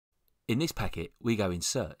In this packet, we go in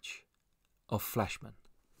search of Flashman.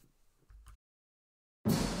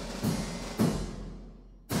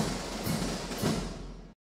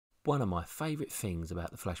 One of my favourite things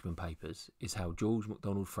about the Flashman papers is how George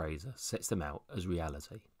MacDonald Fraser sets them out as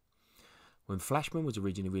reality. When Flashman was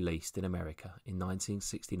originally released in America in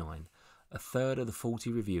 1969, a third of the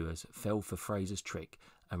 40 reviewers fell for Fraser's trick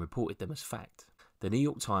and reported them as fact. The New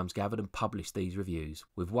York Times gathered and published these reviews,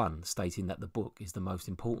 with one stating that the book is the most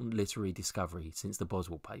important literary discovery since the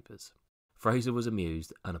Boswell papers. Fraser was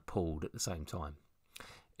amused and appalled at the same time.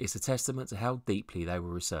 It's a testament to how deeply they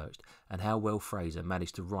were researched and how well Fraser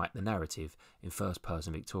managed to write the narrative in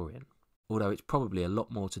first-person Victorian, although it's probably a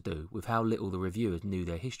lot more to do with how little the reviewers knew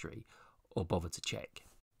their history or bothered to check.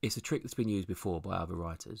 It's a trick that's been used before by other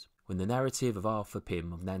writers. When the narrative of Arthur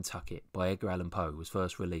Pym of Nantucket by Edgar Allan Poe was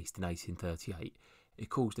first released in 1838, it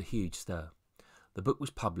caused a huge stir. The book was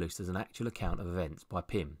published as an actual account of events by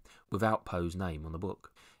Pym, without Poe's name on the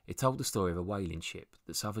book. It told the story of a whaling ship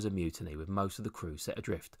that suffers a mutiny with most of the crew set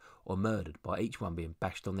adrift or murdered by each one being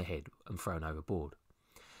bashed on the head and thrown overboard.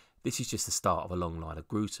 This is just the start of a long line of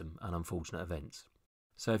gruesome and unfortunate events.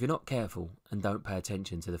 So if you're not careful and don't pay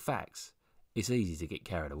attention to the facts, it's easy to get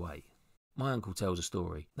carried away. My uncle tells a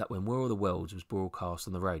story that when War of the Worlds was broadcast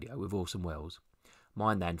on the radio with Orson Welles,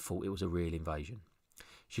 my nan thought it was a real invasion.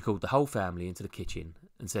 She called the whole family into the kitchen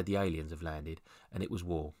and said the aliens have landed and it was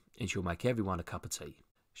war and she'll make everyone a cup of tea.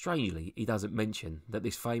 Strangely, he doesn't mention that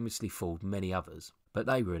this famously fooled many others, but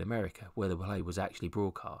they were in America where the play was actually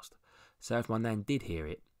broadcast, so if my nan did hear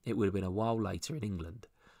it, it would have been a while later in England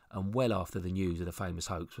and well after the news of the famous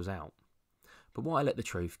hoax was out. But why let the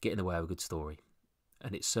truth get in the way of a good story?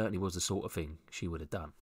 And it certainly was the sort of thing she would have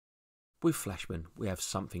done. With Flashman, we have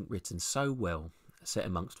something written so well, set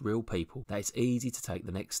amongst real people, that it's easy to take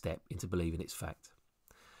the next step into believing it's fact.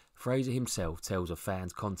 Fraser himself tells of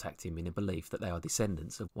fans contacting him in a belief that they are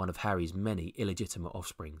descendants of one of Harry's many illegitimate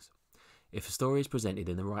offsprings. If a story is presented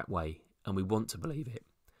in the right way, and we want to believe it,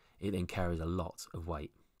 it then carries a lot of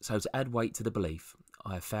weight. So to add weight to the belief,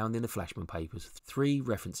 I have found in the Flashman papers 3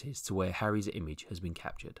 references to where Harry's image has been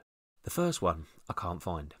captured. The first one I can't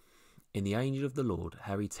find. In The Angel of the Lord,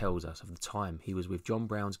 Harry tells us of the time he was with John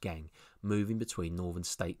Brown's gang moving between northern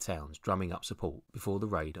state towns drumming up support before the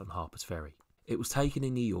raid on Harper's Ferry. It was taken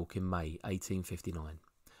in New York in May 1859,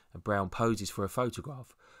 and Brown poses for a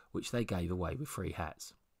photograph which they gave away with free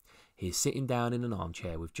hats. He is sitting down in an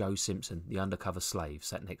armchair with Joe Simpson, the undercover slave,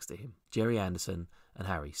 sat next to him. Jerry Anderson and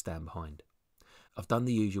Harry stand behind. I've done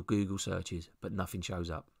the usual Google searches, but nothing shows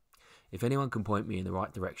up. If anyone can point me in the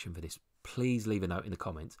right direction for this, please leave a note in the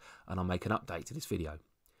comments and I'll make an update to this video.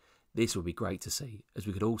 This would be great to see, as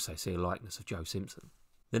we could also see a likeness of Joe Simpson.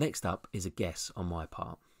 The next up is a guess on my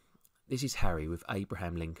part. This is Harry with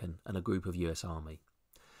Abraham Lincoln and a group of US Army.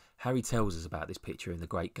 Harry tells us about this picture in The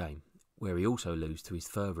Great Game, where he also alludes to his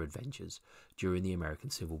further adventures during the American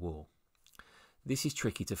Civil War. This is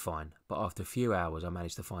tricky to find, but after a few hours I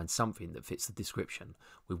managed to find something that fits the description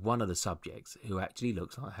with one of the subjects who actually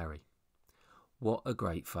looks like Harry. What a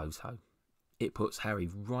great photo. It puts Harry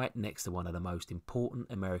right next to one of the most important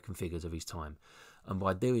American figures of his time, and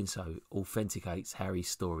by doing so authenticates Harry's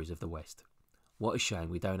stories of the West. What a shame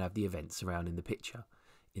we don't have the events surrounding the picture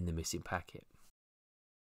in the missing packet.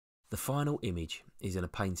 The final image is in a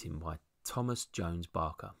painting by Thomas Jones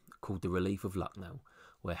Barker called The Relief of Lucknow,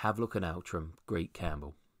 where Havelock and Outram greet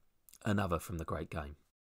Campbell, another from The Great Game.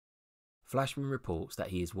 Flashman reports that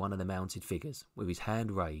he is one of the mounted figures, with his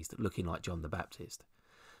hand raised looking like John the Baptist.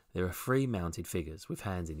 There are 3 mounted figures with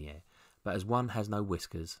hands in the air, but as one has no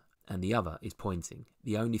whiskers and the other is pointing,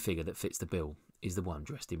 the only figure that fits the bill is the one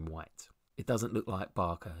dressed in white. It doesn't look like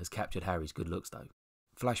Barker has captured Harry's good looks though.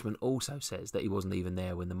 Flashman also says that he wasn't even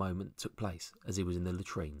there when the moment took place, as he was in the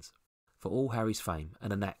latrines. For all Harry's fame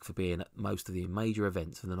and a knack for being at most of the major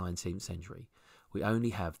events of the 19th century, we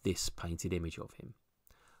only have this painted image of him.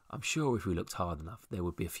 I'm sure if we looked hard enough there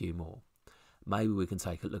would be a few more. Maybe we can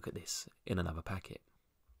take a look at this in another packet.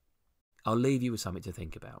 I'll leave you with something to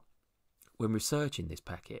think about. When researching this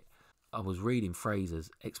packet, I was reading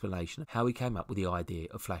Fraser's explanation of how he came up with the idea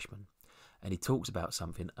of Flashman, and he talks about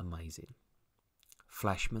something amazing.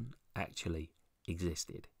 Flashman actually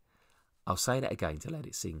existed. I'll say that again to let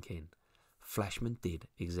it sink in. Flashman did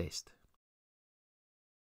exist.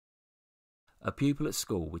 A pupil at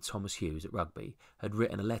school with Thomas Hughes at rugby had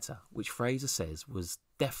written a letter which Fraser says was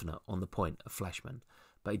definite on the point of Flashman,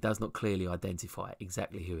 but he does not clearly identify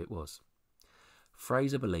exactly who it was.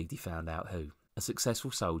 Fraser believed he found out who, a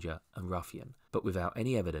successful soldier and ruffian, but without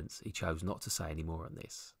any evidence he chose not to say any more on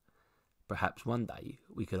this. Perhaps one day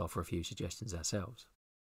we could offer a few suggestions ourselves.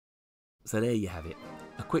 So there you have it,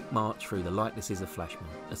 a quick march through the likenesses of Flashman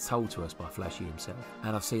as told to us by Flashy himself,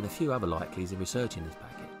 and I've seen a few other likelies in researching this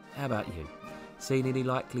packet. How about you? Seen any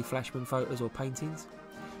likely Flashman photos or paintings?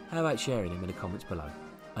 How about sharing them in the comments below?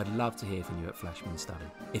 I'd love to hear from you at Flashman Study.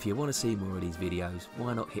 If you want to see more of these videos,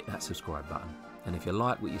 why not hit that subscribe button? And if you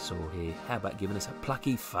like what you saw here, how about giving us a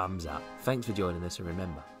plucky thumbs up? Thanks for joining us, and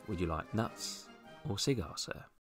remember, would you like nuts or cigars, sir?